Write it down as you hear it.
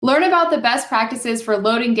Learn about the best practices for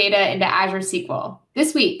loading data into Azure SQL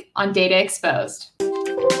this week on Data Exposed.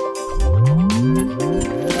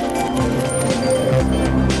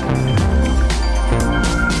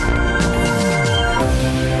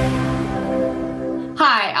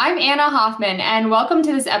 Hi, I'm Anna Hoffman, and welcome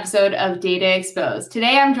to this episode of Data Exposed.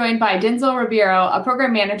 Today, I'm joined by Denzel Ribeiro, a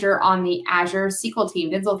program manager on the Azure SQL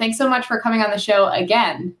team. Denzel, thanks so much for coming on the show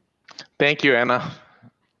again. Thank you, Anna.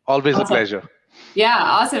 Always a pleasure. Yeah,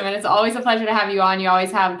 awesome. And it's always a pleasure to have you on. You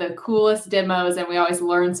always have the coolest demos, and we always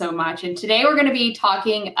learn so much. And today, we're going to be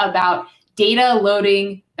talking about data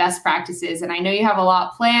loading best practices. And I know you have a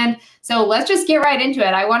lot planned, so let's just get right into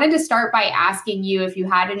it. I wanted to start by asking you if you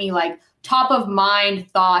had any top of mind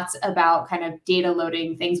thoughts about kind of data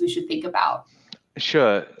loading, things we should think about.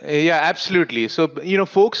 Sure. Yeah, absolutely. So,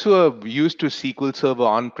 folks who are used to SQL Server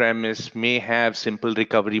on-premise may have simple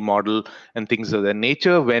recovery model and things of that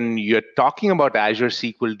nature. When you're talking about Azure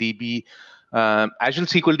SQL DB, Azure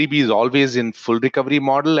SQL DB is always in full recovery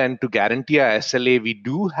model, and to guarantee our SLA, we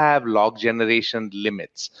do have log generation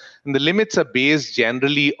limits. And the limits are based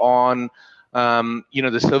generally on,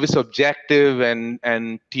 the service objective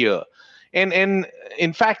and tier. And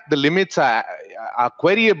in fact, the limits are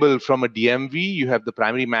queryable from a DMV. You have the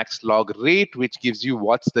primary max log rate, which gives you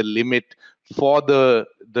what's the limit for the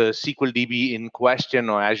SQL DB in question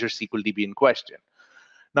or Azure SQL DB in question.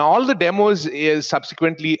 Now, all the demos is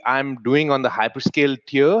subsequently I'm doing on the hyperscale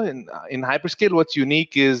tier. And in hyperscale, what's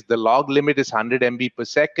unique is the log limit is 100 MB per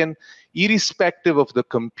second, irrespective of the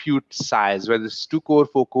compute size, whether it's 2-core,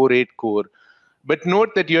 4-core, 8-core. But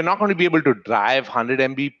note that you're not going to be able to drive 100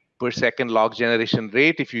 MB per second log generation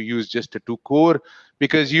rate if you use just a 2-core,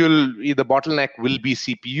 because the bottleneck will be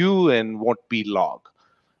CPU and won't be log,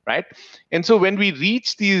 right? And so when we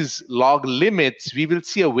reach these log limits, we will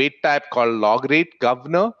see a wait type called log rate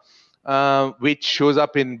governor, which shows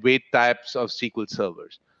up in wait types of SQL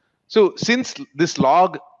servers. So since this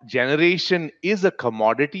log generation is a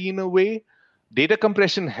commodity in a way, data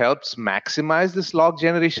compression helps maximize this log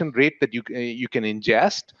generation rate that you can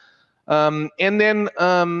ingest. And then,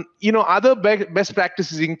 other best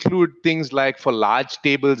practices include things like for large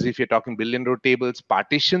tables, if you're talking billion row tables,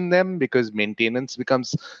 partition them because maintenance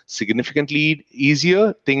becomes significantly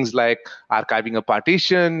easier. Things like archiving a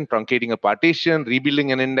partition, truncating a partition,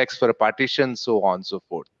 rebuilding an index for a partition, so on and so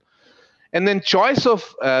forth. And then choice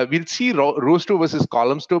of, we'll see row store versus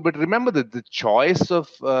column store, but remember that the choice of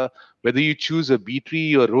whether you choose a B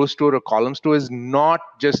tree or row store or column store is not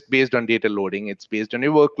just based on data loading. It's based on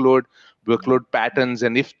your workload patterns,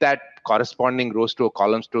 and if that corresponding row store,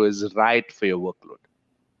 column store is right for your workload.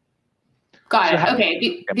 Got it.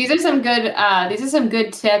 Okay, these are some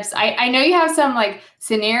good tips. I know you have some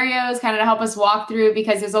scenarios kind of to help us walk through,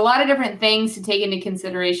 because there's a lot of different things to take into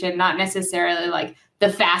consideration, not necessarily the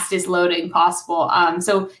fastest loading possible.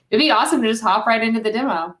 So it'd be awesome to just hop right into the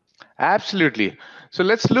demo. Absolutely. So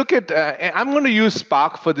let's look at, I'm going to use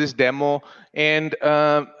Spark for this demo. And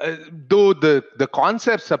though the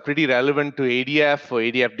concepts are pretty relevant to ADF or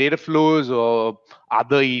ADF data flows or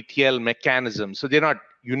other ETL mechanisms, so they're not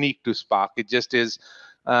unique to Spark. It just is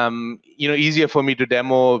easier for me to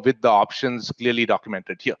demo with the options clearly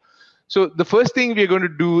documented here. So the first thing we're going to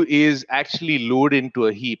do is actually load into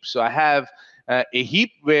a heap. So I have a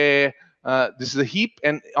heap where this is a heap,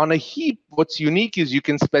 and on a heap, what's unique is you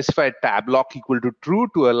can specify tab lock equal to true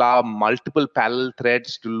to allow multiple parallel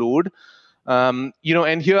threads to load.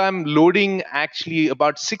 And here I'm loading actually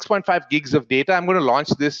about 6.5 gigs of data. I'm going to launch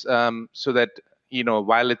this so that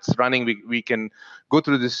while it's running, we can go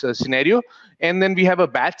through this scenario. And then we have a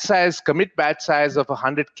commit batch size of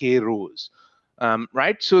 100K rows.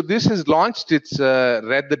 Right, so this is launched. It's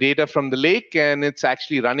read the data from the lake, and it's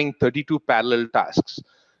actually running 32 parallel tasks.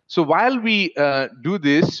 So while we do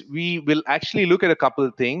this, we will actually look at a couple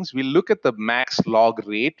of things. We'll look at the max log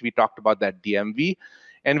rate. We talked about that DMV,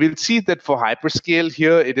 and we'll see that for hyperscale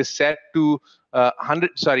here, it is set to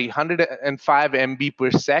 105 MB per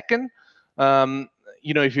second.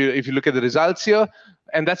 If you look at the results here,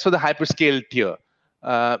 and that's for the hyperscale tier.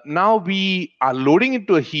 Now we are loading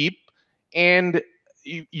into a heap. And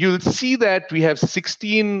you'll see that we have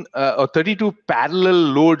 16 or 32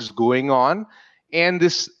 parallel loads going on. And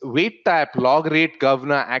this wait type log rate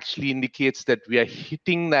governor actually indicates that we are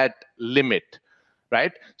hitting that limit,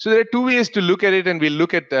 right? So there are two ways to look at it, and we'll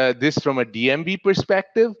look at this from a DMV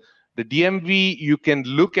perspective. The DMV you can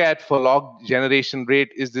look at for log generation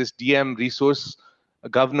rate is this DM resource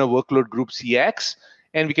governor workload group CX.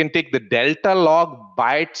 And we can take the delta log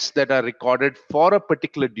bytes that are recorded for a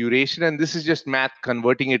particular duration, and this is just math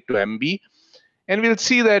converting it to MB. And we'll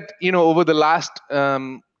see that over the last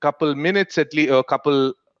couple minutes, at least, or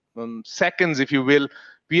couple seconds, if you will,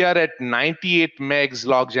 we are at 98 megs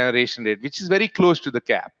log generation rate, which is very close to the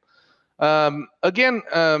cap. Again,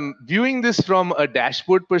 viewing this from a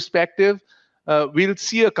dashboard perspective, we'll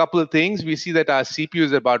see a couple of things. We see that our CPU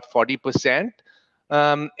is about 40%.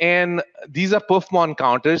 And these are perfmon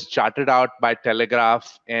counters charted out by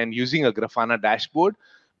Telegraph and using a Grafana dashboard.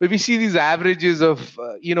 But we see these averages of,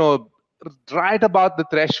 right about the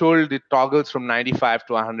threshold. It toggles from 95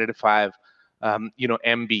 to 105,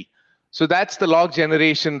 MB. So that's the log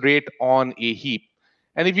generation rate on a heap.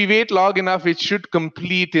 And if we wait long enough, it should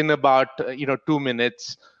complete in about 2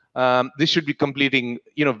 minutes. This should be completing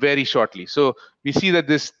very shortly. So we see that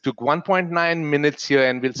this took 1.9 minutes here,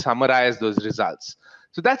 and we'll summarize those results.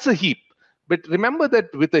 So that's a heap. But remember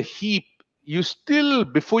that with a heap, you still,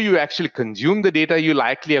 before you actually consume the data, you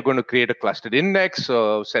likely are going to create a clustered index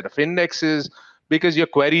or set of indexes, because your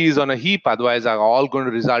queries on a heap otherwise are all going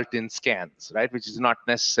to result in scans, right? Which is not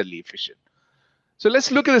necessarily efficient. So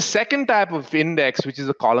let's look at the second type of index, which is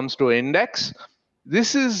a column store index.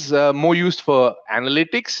 This is more used for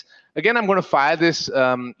analytics. Again, I'm going to fire this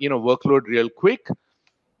workload real quick,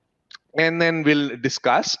 and then we'll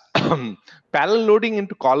discuss. Parallel loading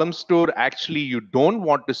into column store, actually, you don't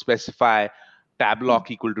want to specify tab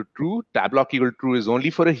lock equal to true. Tab lock equal to true is only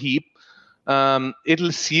for a heap.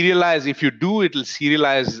 It'll serialize. If you do, it'll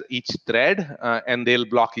serialize each thread, and they'll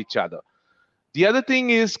block each other. The other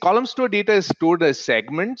thing is column store data is stored as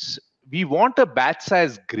segments. We want a batch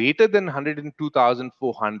size greater than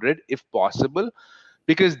 102,400 if possible,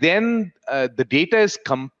 because then the data is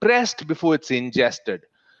compressed before it's ingested.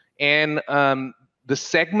 And the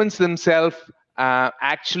segments themselves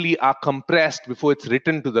actually are compressed before it's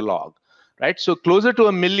written to the log, right? So closer to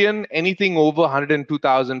 1 million, anything over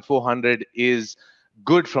 102,400 is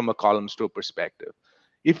good from a column store perspective.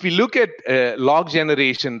 If we look at log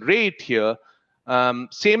generation rate here,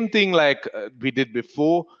 same thing like we did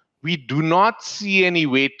before. We do not see any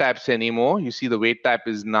wait types anymore. You see the wait type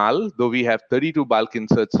is null, though we have 32 bulk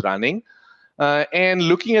inserts running. And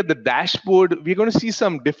looking at the dashboard, we're going to see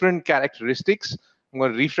some different characteristics. I'm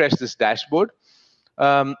going to refresh this dashboard.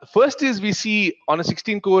 First is we see on a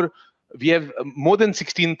 16-core, we have more than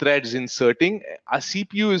 16 threads inserting. Our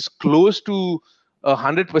CPU is close to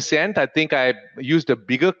 100%. I think I used a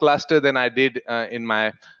bigger cluster than I did in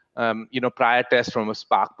my prior test from a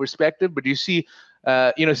Spark perspective. But you see,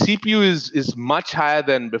 CPU is much higher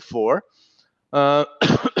than before.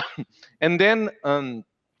 And then, I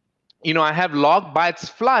have log bytes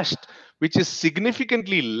flushed, which is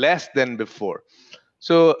significantly less than before.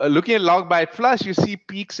 So looking at log byte flush, you see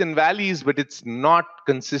peaks and valleys, but it's not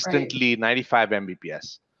consistently 95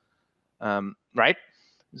 Mbps, right?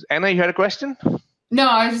 Anna, you had a question? No,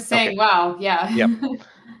 I was just saying, okay. Wow, yeah. Yep.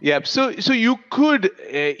 Yeah, so you could, so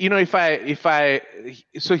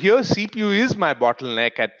here CPU is my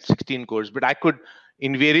bottleneck at 16 cores, but I could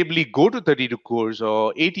invariably go to 32 cores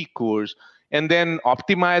or 80 cores and then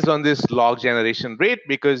optimize on this log generation rate,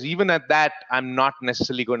 because even at that, I'm not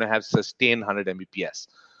necessarily going to have sustained 100 Mbps,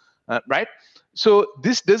 right? So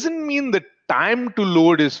this doesn't mean the time to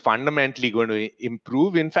load is fundamentally going to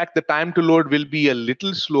improve. In fact, the time to load will be a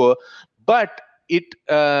little slower, but it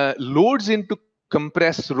loads into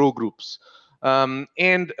compressed row groups. You'll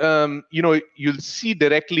see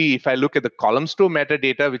directly, if I look at the column store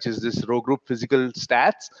metadata, which is this row group physical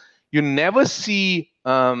stats, you never see,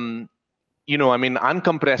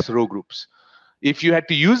 uncompressed row groups. If you had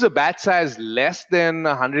to use a batch size less than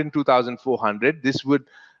 102,400, this would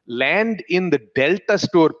land in the delta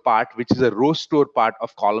store part, which is a row store part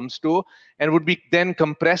of column store, and would be then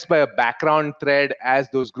compressed by a background thread as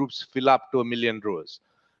those groups fill up to 1 million rows.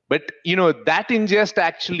 But that ingest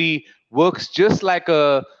actually works just like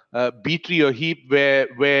a B tree or heap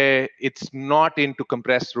where it's not into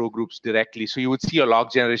compressed row groups directly. So you would see a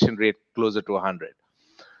log generation rate closer to 100.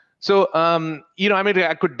 So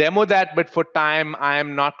I could demo that, but for time, I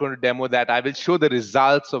am not going to demo that. I will show the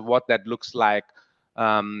results of what that looks like,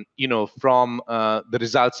 from the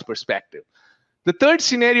results perspective. The third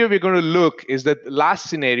scenario we're going to look is the last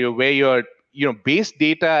scenario where your base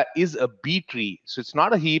data is a B tree. So it's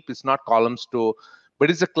not a heap, it's not column store,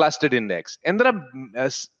 but it's a clustered index. And there are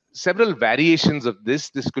several variations of this.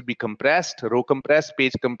 This could be compressed, row compressed,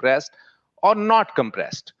 page compressed, or not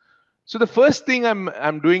compressed. So the first thing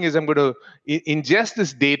I'm doing is I'm going to ingest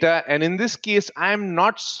this data. And in this case, I'm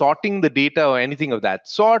not sorting the data or anything of that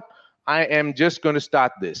sort. I am just going to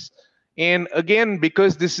start this. And again,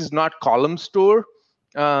 because this is not column store,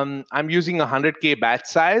 I'm using 100K batch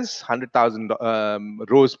size, 100,000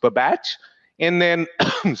 rows per batch. And then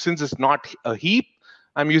since it's not a heap,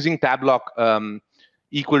 I'm using tab lock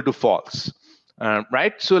equal to false.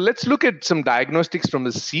 right? So let's look at some diagnostics from the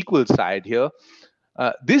SQL side here.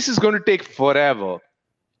 This is going to take forever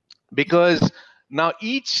because now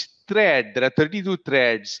each thread, there are 32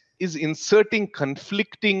 threads, is inserting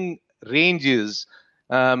conflicting ranges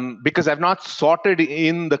because I've not sorted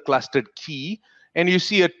in the clustered key. And you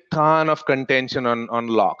see a ton of contention on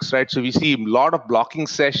locks, right? So we see a lot of blocking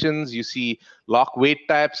sessions, you see lock wait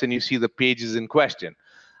types, and you see the pages in question.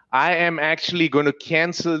 I am actually going to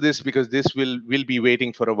cancel this because this will be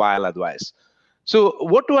waiting for a while otherwise. So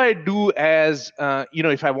what do I do as,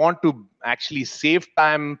 if I want to actually save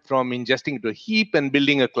time from ingesting into a heap and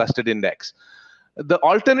building a clustered index? The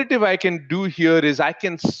alternative I can do here is I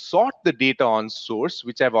can sort the data on source,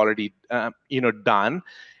 which I've already done,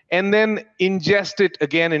 and then ingest it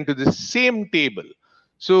again into the same table.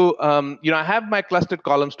 So I have my clustered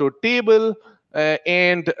column store table,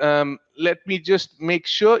 and let me just make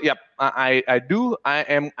sure. Yep, I do. I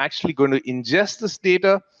am actually going to ingest this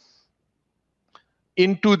data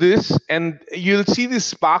into this, and you'll see this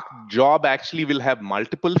Spark job actually will have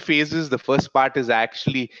multiple phases. The first part is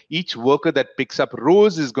actually each worker that picks up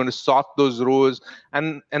rows is going to sort those rows,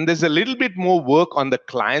 and there's a little bit more work on the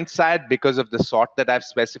client side because of the sort that I've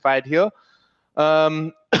specified here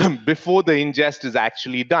before the ingest is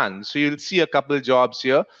actually done. So you'll see a couple of jobs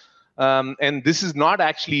here, and this is not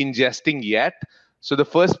actually ingesting yet. So the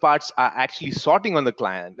first parts are actually sorting on the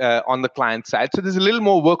client side. So there's a little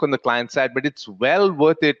more work on the client side, but it's well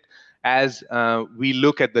worth it as we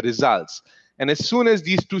look at the results. And as soon as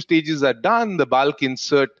these two stages are done, the bulk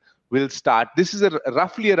insert will start. This is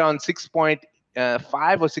roughly around 6.5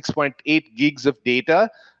 or 6.8 gigs of data,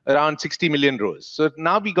 around 60 million rows. So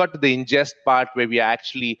now we got to the ingest part where we are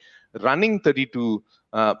actually running 32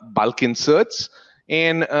 bulk inserts,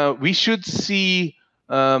 and we should see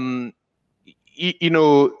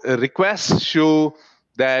requests show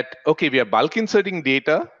that, okay, we are bulk inserting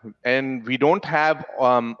data and we don't have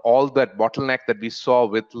all that bottleneck that we saw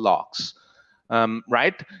with locks,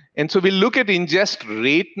 right? And so we look at ingest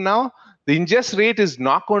rate now. The ingest rate is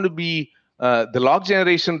not going to be, the log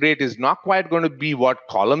generation rate is not quite going to be what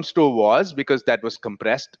column store was because that was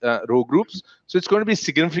compressed row groups. So it's going to be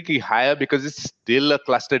significantly higher because it's still a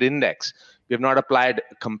clustered index. We have not applied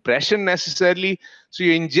compression necessarily. So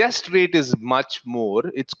your ingest rate is much more.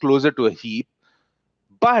 It's closer to a heap.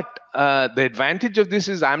 But the advantage of this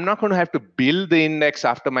is I'm not going to have to build the index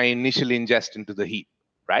after my initial ingest into the heap,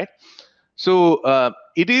 right? So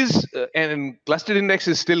it is, and clustered index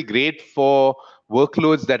is still great for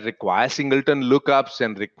workloads that require singleton lookups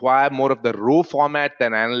and require more of the row format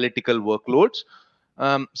than analytical workloads.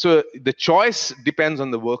 So the choice depends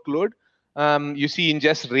on the workload. You see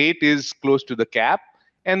ingest rate is close to the cap,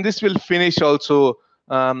 and this will finish also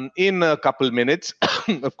in a couple minutes.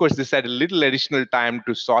 Of course, this had a little additional time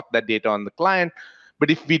to sort that data on the client, but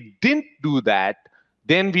if we didn't do that,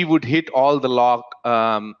 then we would hit all the log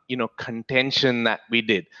contention that we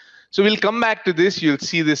did. So we'll come back to this. You'll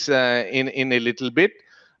see this in a little bit.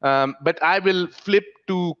 But I will flip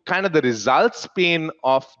to kind of the results pane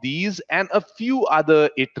of these and a few other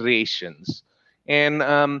iterations. And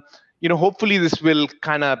hopefully this will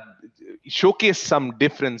kind of showcase some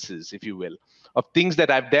differences, if you will, of things that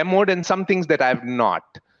I've demoed and some things that I've not.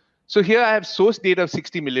 So here I have source data of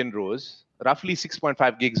 60 million rows, roughly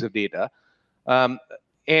 6.5 gigs of data.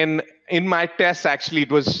 And in my tests, actually,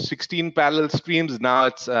 it was 16 parallel streams. Now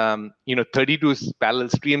it's 32 parallel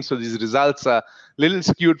streams. So these results are a little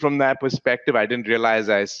skewed from that perspective. I didn't realize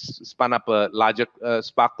I spun up a larger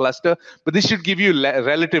Spark cluster, but this should give you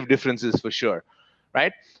relative differences for sure,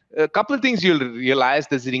 right? A couple of things you'll realize: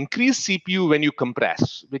 there's an increased CPU when you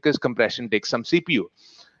compress because compression takes some CPU,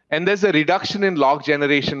 and there's a reduction in log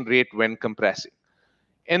generation rate when compressing.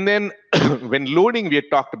 And then when loading, we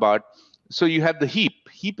had talked about. So you have the heap.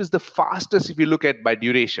 Heap is the fastest if you look at by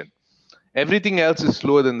duration. Everything else is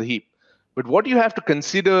slower than the heap. But what you have to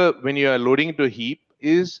consider when you are loading into a heap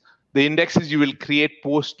is the indexes you will create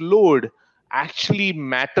post-load actually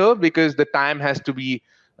matter because the time has to be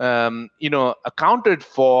accounted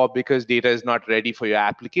for because data is not ready for your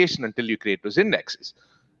application until you create those indexes.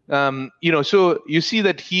 So you see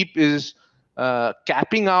that heap is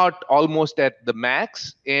capping out almost at the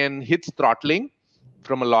max and hits throttling.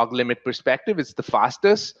 From a log limit perspective, it's the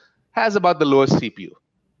fastest, has about the lowest CPU,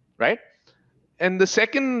 right? And the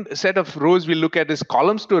second set of rows we look at is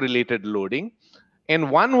column store related loading. And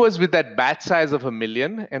one was with that batch size of 1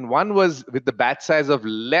 million, and one was with the batch size of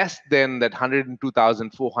less than that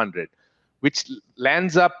 102,400, which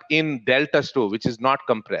lands up in delta store, which is not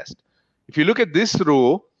compressed. If you look at this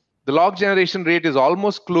row, the log generation rate is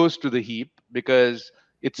almost close to the heap because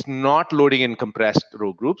it's not loading in compressed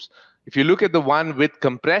row groups. If you look at the one with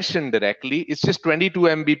compression directly, it's just 22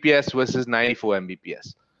 Mbps versus 94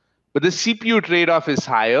 Mbps. But the CPU trade-off is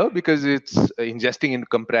higher because it's ingesting in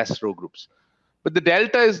compressed row groups. But the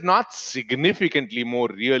delta is not significantly more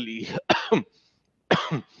really.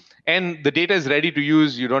 And the data is ready to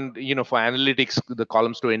use. You don't, for analytics, the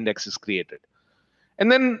column store index is created.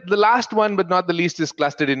 And then the last one, but not the least, is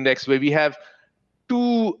clustered index, where we have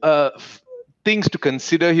two things to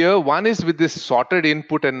consider here. One is with this sorted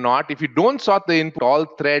input and not. If you don't sort the input, all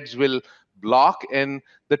threads will block, and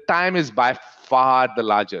the time is by far the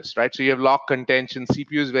largest, right? So you have lock contention.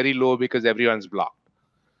 CPU is very low because everyone's blocked.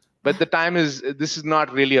 But the time this is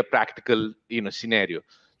not really a practical scenario.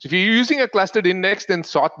 So if you're using a clustered index, then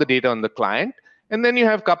sort the data on the client. And then you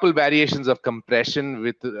have a couple variations of compression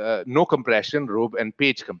with no compression, row and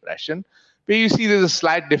page compression, where you see there's a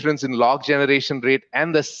slight difference in log generation rate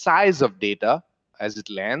and the size of data as it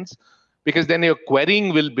lands, because then your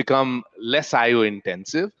querying will become less IO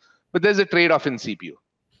intensive, but there's a trade-off in CPU,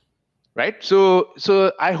 right? So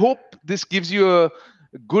I hope this gives you a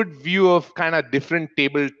good view of kind of different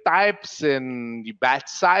table types and the batch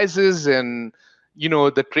sizes and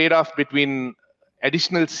the trade-off between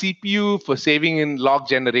additional CPU for saving in log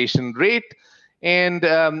generation rate, and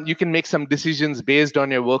you can make some decisions based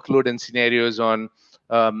on your workload and scenarios on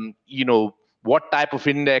what type of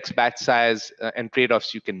index, batch size, and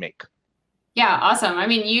trade-offs you can make. Yeah, awesome. I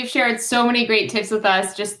mean, you've shared so many great tips with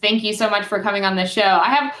us. Just thank you so much for coming on the show. I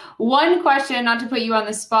have one question, not to put you on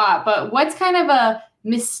the spot, but what's kind of a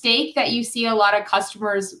mistake that you see a lot of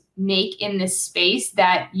customers make in this space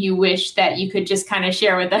that you wish that you could just kind of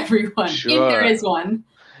share with everyone, Sure. if there is one?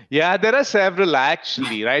 Yeah, there are several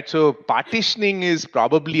actually, right? So partitioning is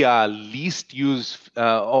probably our least used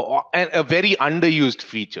and a very underused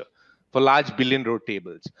feature for large billion row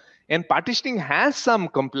tables. And partitioning has some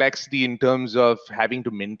complexity in terms of having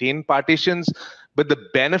to maintain partitions, but the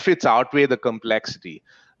benefits outweigh the complexity.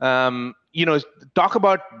 Talk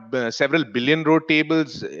about several billion row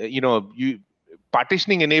tables.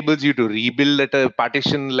 Partitioning enables you to rebuild at a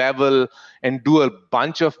partition level and do a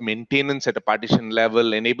bunch of maintenance at a partition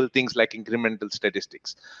level, enable things like incremental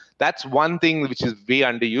statistics. That's one thing which is way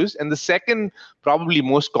underused. And the second, probably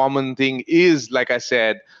most common thing is, like I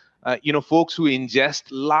said, folks who ingest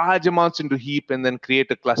large amounts into heap and then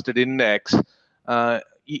create a clustered index,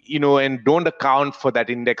 and don't account for that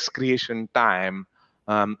index creation time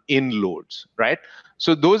in loads, right?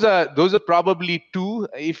 So those are probably two.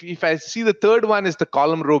 If I see the third one is the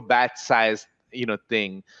column row batch size,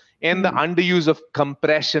 thing, and the underuse of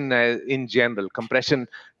compression in general. Compression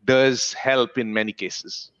does help in many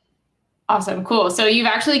cases. Awesome, cool. So you've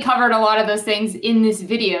actually covered a lot of those things in this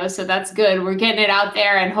video, so that's good. We're getting it out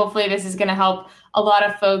there, and hopefully this is going to help a lot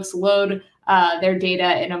of folks load their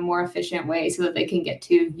data in a more efficient way so that they can get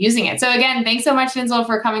to using it. So again, thanks so much, Denzel,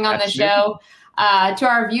 for coming on the show. To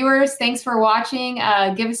our viewers, thanks for watching.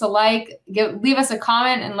 Give us a like, leave us a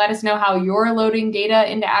comment, and let us know how you're loading data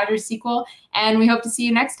into Azure SQL. And we hope to see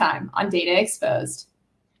you next time on Data Exposed.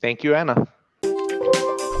 Thank you, Anna.